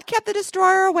the blood kept the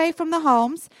destroyer away from the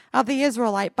homes of the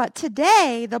Israelite, but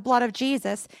today the blood of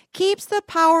Jesus keeps the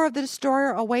power of the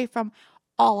destroyer away from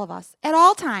all of us at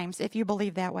all times, if you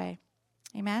believe that way.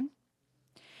 Amen?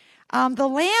 The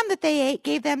lamb that they ate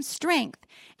gave them strength,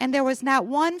 and there was not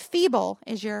one feeble,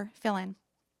 is your fill-in.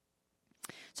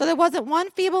 So there wasn't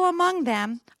one feeble among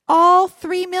them, all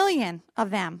 3 million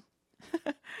of them.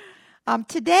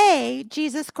 Today,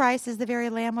 Jesus Christ is the very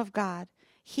Lamb of God.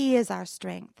 He is our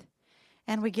strength.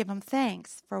 And we give him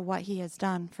thanks for what he has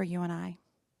done for you and I.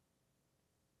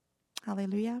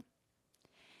 Hallelujah.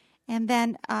 And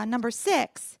then number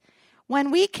 6,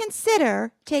 when we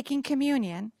consider taking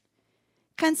communion,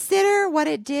 consider what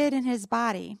it did in his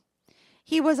body.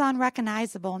 He was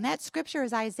unrecognizable. And that scripture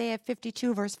is Isaiah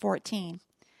 52, verse 14.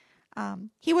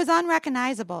 He was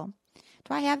unrecognizable.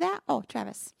 Do I have that? Oh,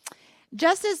 Travis.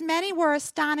 Just as many were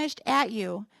astonished at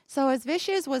you, so his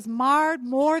visage was marred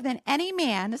more than any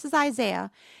man, this is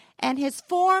Isaiah, and his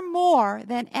form more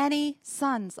than any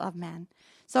sons of men.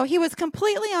 So he was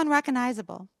completely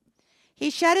unrecognizable. He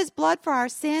shed his blood for our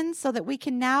sins so that we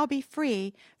can now be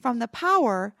free from the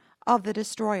power of the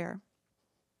destroyer.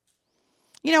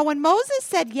 When Moses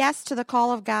said yes to the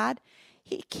call of God,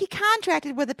 he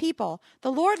contracted with the people.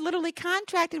 The Lord literally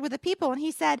contracted with the people, and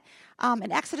he said in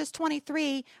Exodus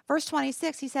 23, verse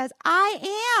 26, he says,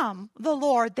 I am the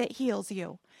Lord that heals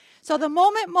you. So the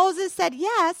moment Moses said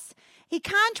yes,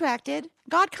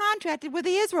 God contracted with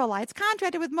the Israelites,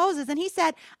 contracted with Moses, and he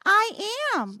said, I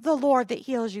am the Lord that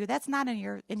heals you. That's not in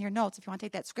your notes if you want to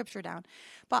take that scripture down.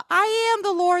 But I am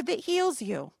the Lord that heals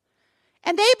you.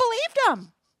 And they believed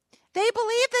him. They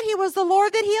believed that he was the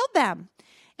Lord that healed them.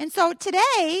 And so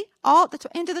today,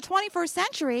 into the 21st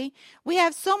century, we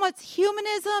have so much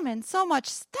humanism and so much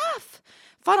stuff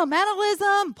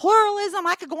fundamentalism, pluralism.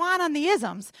 I could go on the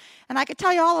isms, and I could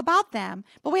tell you all about them.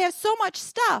 But we have so much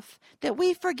stuff that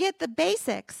we forget the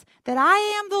basics, that I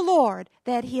am the Lord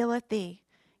that healeth thee.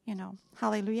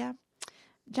 Hallelujah.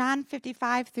 John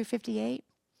 55 through 58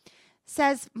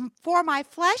 says, for my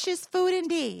flesh is food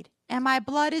indeed, and my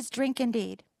blood is drink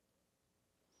indeed.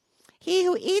 He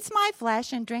who eats my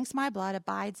flesh and drinks my blood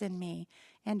abides in me,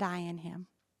 and I in him.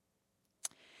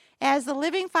 As the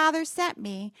living Father sent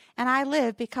me, and I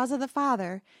live because of the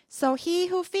Father, so he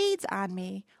who feeds on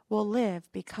me will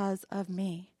live because of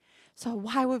me. So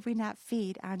why would we not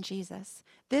feed on Jesus?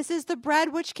 This is the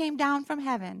bread which came down from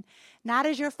heaven, not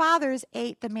as your fathers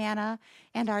ate the manna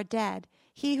and are dead.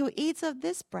 He who eats of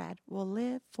this bread will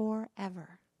live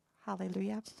forever.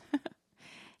 Hallelujah.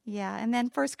 Yeah, and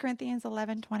then 1 Corinthians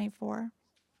 11:24.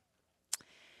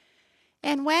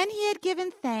 And when he had given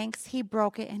thanks, he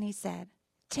broke it and he said,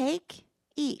 take,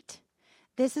 eat.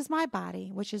 This is my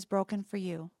body, which is broken for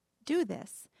you. Do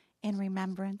this in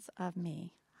remembrance of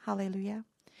me. Hallelujah.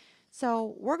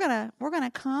 So we're gonna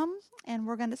come, and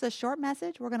this is a short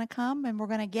message. We're gonna come and we're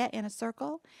gonna get in a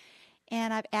circle.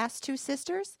 And I've asked two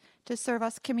sisters to serve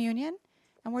us communion,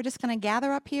 and we're just gonna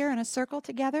gather up here in a circle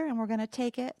together, and we're gonna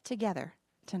take it together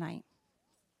tonight.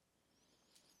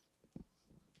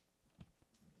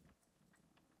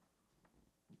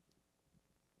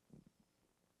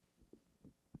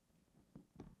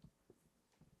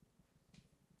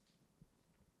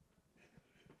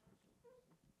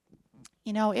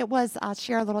 I'll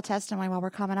share a little testimony while we're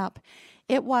coming up.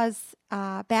 It was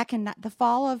back in the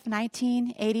fall of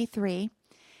 1983,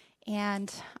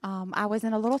 and I was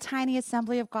in a little tiny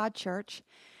Assembly of God church,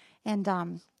 and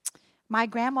my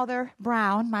grandmother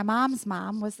Brown, my mom's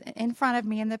mom, was in front of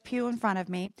me, in the pew in front of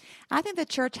me. I think the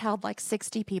church held like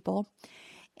 60 people,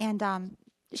 and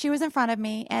she was in front of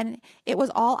me, and it was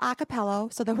all a cappella,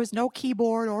 so there was no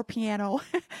keyboard or piano.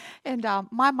 And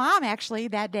my mom actually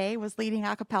that day was leading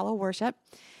a cappella worship,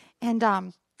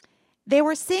 and they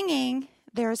were singing,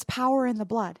 "There's power in the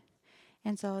blood."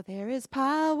 And so there is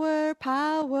power,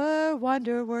 power,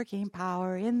 wonder-working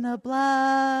power in the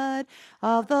blood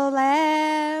of the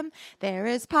Lamb. There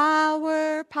is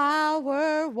power,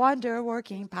 power,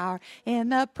 wonder-working power in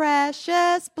the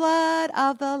precious blood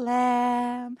of the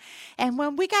Lamb. And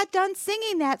when we got done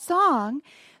singing that song,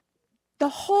 the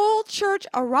whole church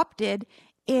erupted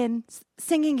in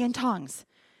singing in tongues.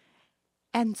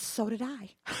 And so did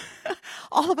I.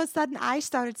 All of a sudden, I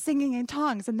started singing in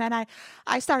tongues. And then I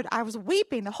was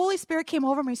weeping. The Holy Spirit came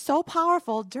over me so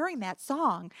powerful during that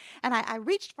song. And I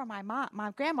reached for my mom,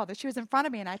 my grandmother. She was in front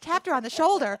of me, and I tapped her on the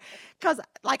shoulder because,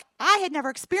 I had never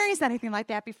experienced anything like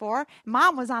that before.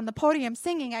 Mom was on the podium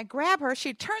singing. I grab her.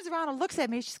 She turns around and looks at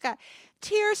me. She's got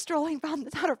tears strolling down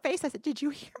her face. I said, "Did you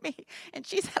hear me?" And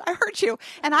she said, "I heard you."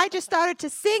 And I just started to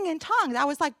sing in tongues. I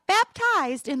was like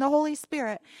baptized in the Holy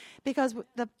Spirit because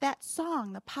that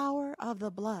song, the power of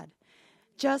the blood,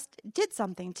 just did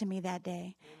something to me that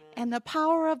day. And the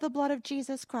power of the blood of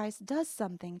Jesus Christ does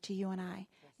something to you and I.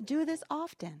 Do this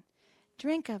often.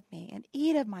 Drink of me and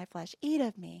eat of my flesh. Eat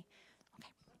of me.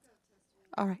 Okay.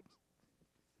 All right.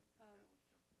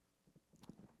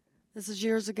 This is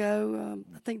years ago.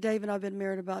 I think Dave and I have been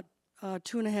married about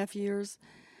 2.5 years.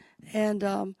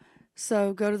 And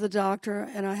so go to the doctor,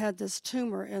 and I had this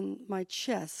tumor in my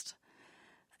chest.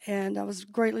 And I was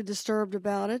greatly disturbed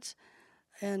about it.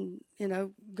 And,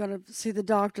 going to see the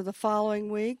doctor the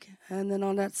following week. And then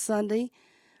on that Sunday,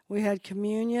 we had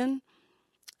communion.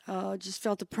 Just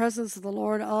felt the presence of the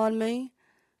Lord on me.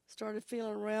 Started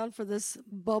feeling around for this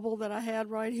bubble that I had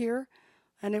right here.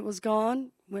 And it was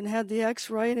gone. When I had the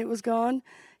x-ray, and it was gone.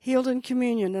 Healed in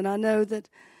communion. And I know that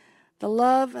the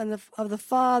love of the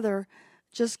Father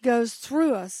just goes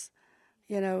through us.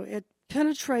 It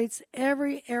penetrates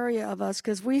every area of us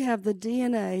because we have the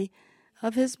DNA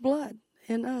of His blood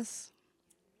in us.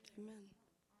 Amen.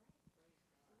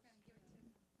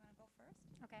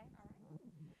 Okay.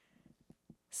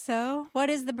 So, what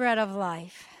is the bread of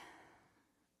life?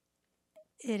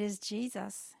 It is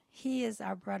Jesus. He is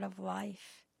our bread of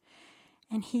life.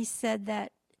 And He said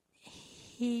that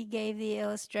He gave the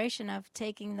illustration of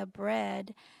taking the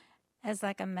bread as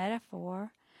like a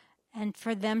metaphor, and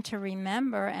for them to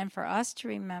remember and for us to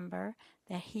remember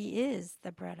that He is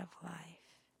the bread of life.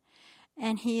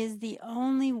 And He is the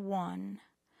only one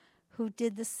who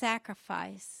did the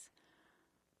sacrifice.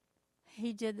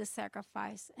 He did the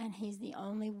sacrifice, and He's the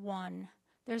only one.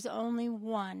 There's only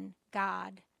one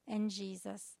God and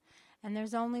Jesus. And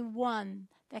there's only one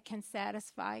that can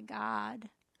satisfy God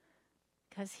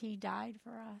because He died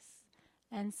for us.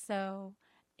 And so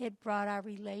it brought our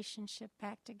relationship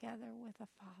back together with the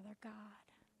Father God.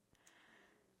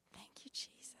 Thank you,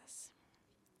 Jesus.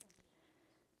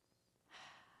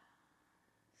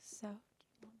 So, do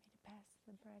you want me to pass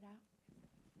the bread out?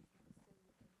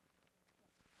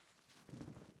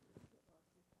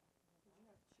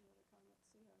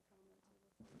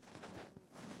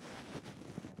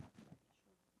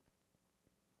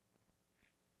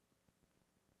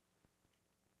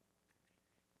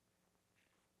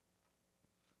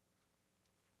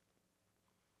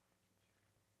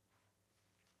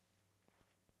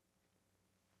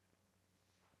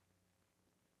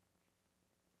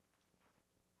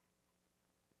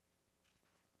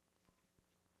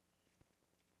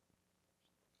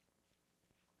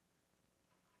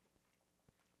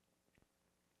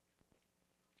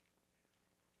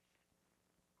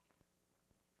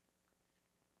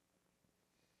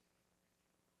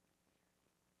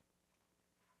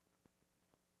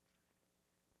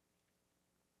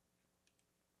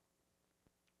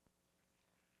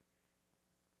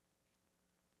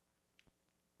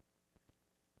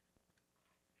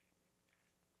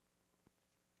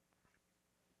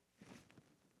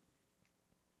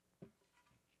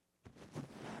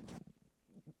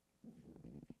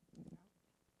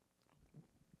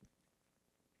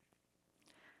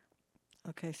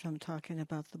 Okay, so I'm talking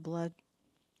about the blood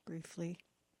briefly.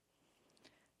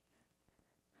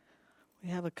 We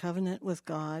have a covenant with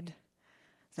God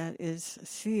that is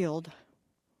sealed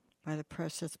by the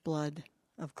precious blood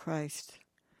of Christ.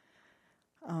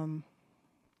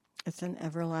 It's an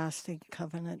everlasting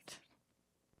covenant.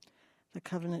 The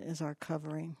covenant is our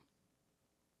covering.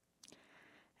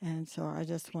 And so I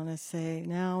just want to say,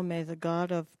 now may the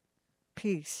God of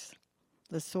peace,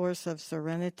 the source of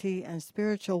serenity and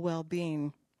spiritual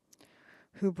well-being,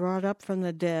 who brought up from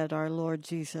the dead our Lord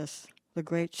Jesus, the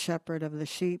great shepherd of the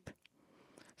sheep,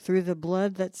 through the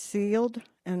blood that sealed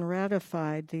and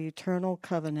ratified the eternal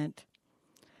covenant,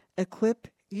 equip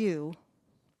you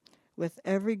with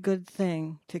every good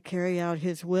thing to carry out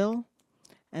his will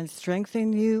and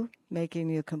strengthen you, making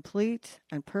you complete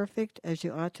and perfect as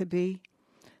you ought to be,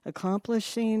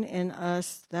 accomplishing in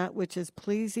us that which is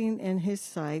pleasing in his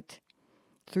sight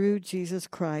through Jesus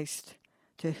Christ,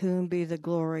 to whom be the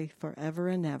glory forever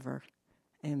and ever.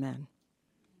 Amen.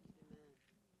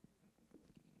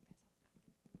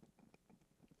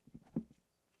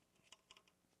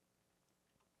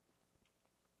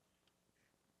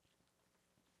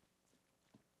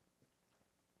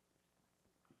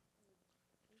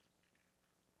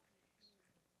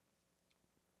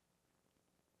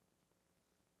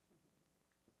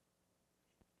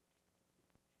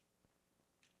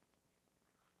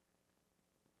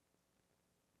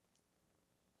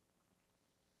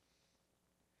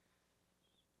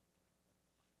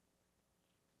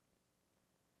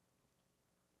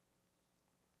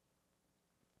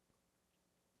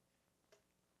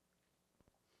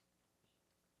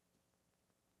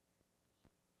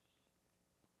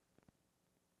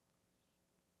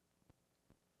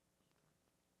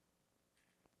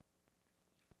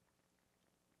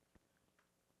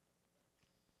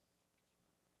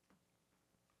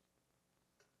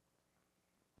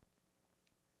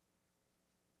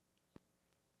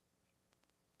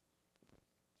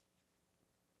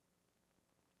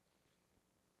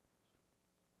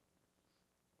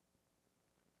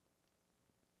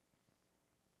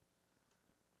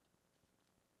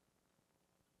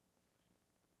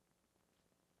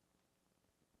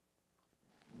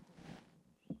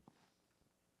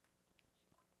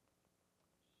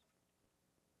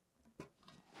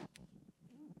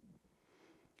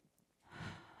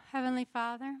 Heavenly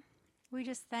Father, we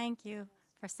just thank you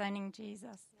for sending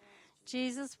Jesus.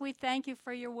 Jesus, we thank you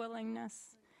for your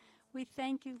willingness. We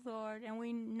thank you, Lord, and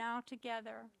we now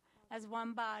together as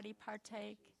one body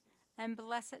partake and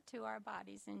bless it to our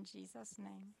bodies in Jesus'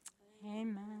 name.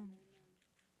 Amen.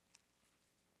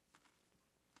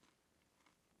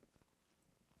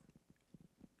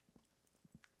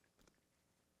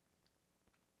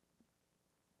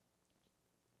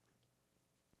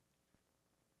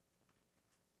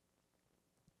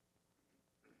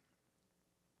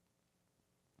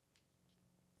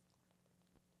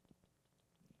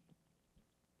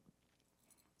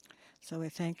 So we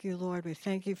thank you, Lord. We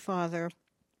thank you, Father,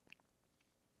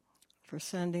 for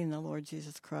sending the Lord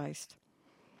Jesus Christ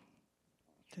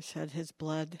to shed his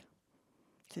blood,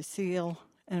 to seal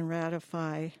and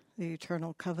ratify the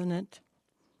eternal covenant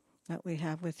that we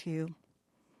have with you.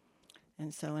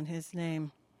 And so in his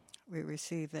name, we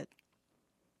receive it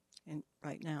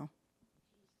right now.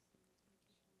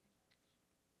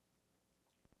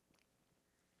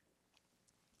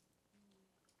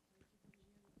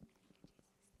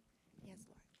 Yes,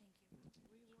 Lord. Thank you.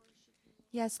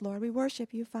 Yes, Lord, we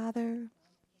worship you, Father.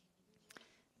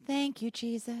 Thank you,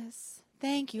 Jesus.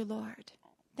 Thank you, Lord.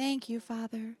 Thank you,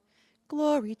 Father.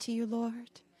 Glory to you,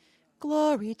 Lord.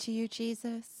 Glory to you,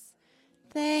 Jesus.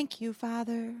 Thank you,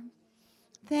 Father.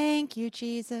 Thank you,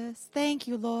 Jesus. Thank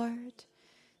you, Lord.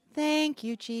 Thank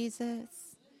you,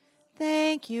 Jesus.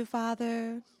 Thank you,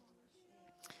 Father.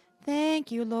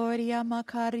 Thank you, Lord.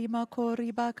 Yamakari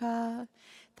makori baka.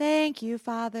 Thank you,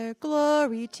 Father.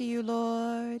 Glory to you,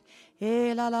 Lord.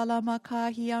 La la la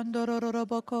makahi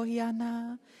andororoboko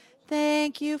hiana.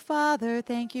 Thank you, Father.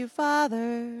 Thank you,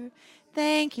 Father.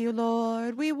 Thank you,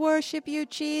 Lord. We worship you,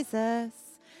 Jesus.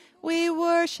 We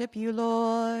worship you,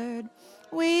 Lord.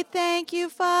 We thank you,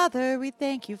 Father. We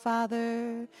thank you,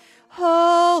 Father.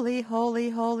 Holy, holy,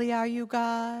 holy are you,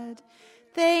 God.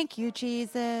 Thank you,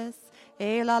 Jesus.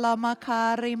 La la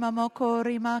makari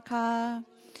mamokori maka.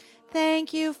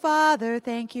 Thank you, Father.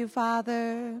 Thank you,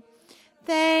 Father.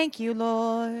 Thank you,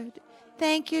 Lord.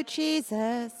 Thank you,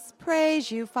 Jesus. Praise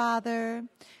you, Father.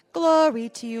 Glory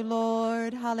to you,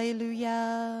 Lord.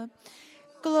 Hallelujah.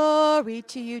 Glory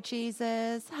to you,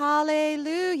 Jesus.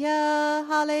 Hallelujah.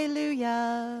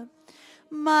 Hallelujah.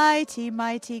 Mighty,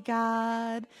 mighty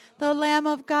God, the Lamb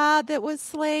of God that was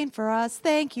slain for us.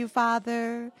 Thank you,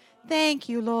 Father. Thank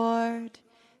you, Lord.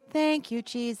 Thank you,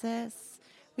 Jesus.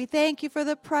 We thank you for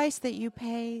the price that you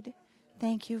paid.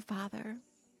 Thank you, Father.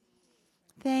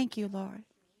 Thank you, Lord.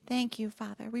 Thank you,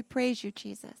 Father. We praise you,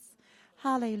 Jesus.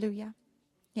 Hallelujah.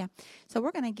 Yeah. So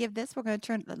we're going to give this. We're going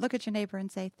to look at your neighbor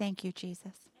and say, thank you,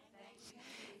 Jesus.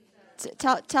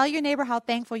 Tell your neighbor how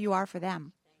thankful you are for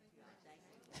them.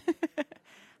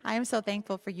 I am so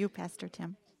thankful for you, Pastor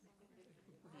Tim.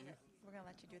 We're going to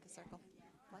let you do the circle.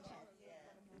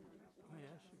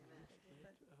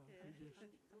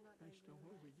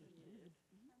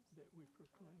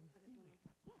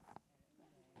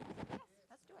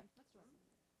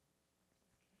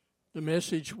 The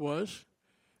message was,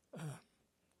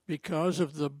 because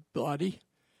of the body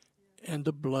and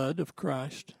the blood of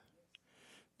Christ,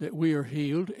 that we are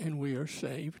healed and we are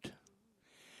saved.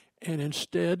 And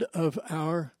instead of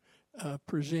our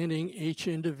presenting each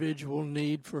individual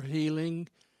need for healing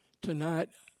tonight,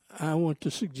 I want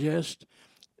to suggest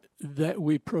that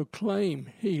we proclaim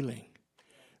healing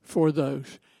for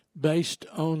those based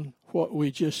on what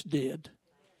we just did.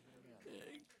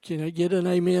 Can I get an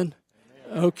amen?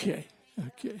 Okay.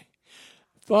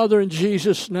 Father, in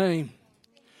Jesus' name,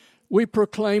 we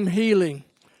proclaim healing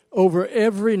over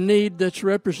every need that's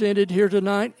represented here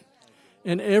tonight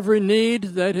and every need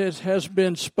that has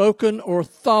been spoken or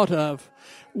thought of.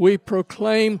 We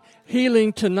proclaim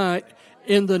healing tonight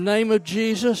in the name of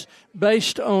Jesus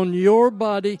based on your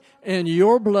body and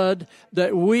your blood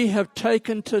that we have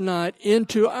taken tonight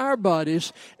into our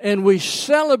bodies, and we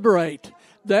celebrate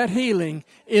that healing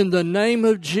in the name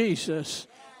of Jesus.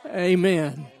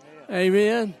 Amen.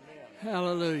 Amen.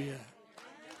 Hallelujah.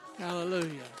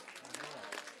 Hallelujah.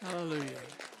 Hallelujah.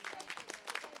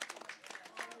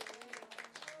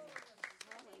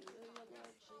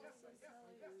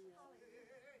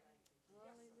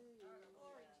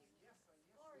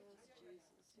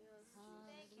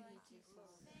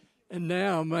 And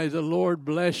now may the Lord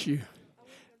bless you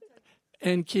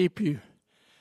and keep you.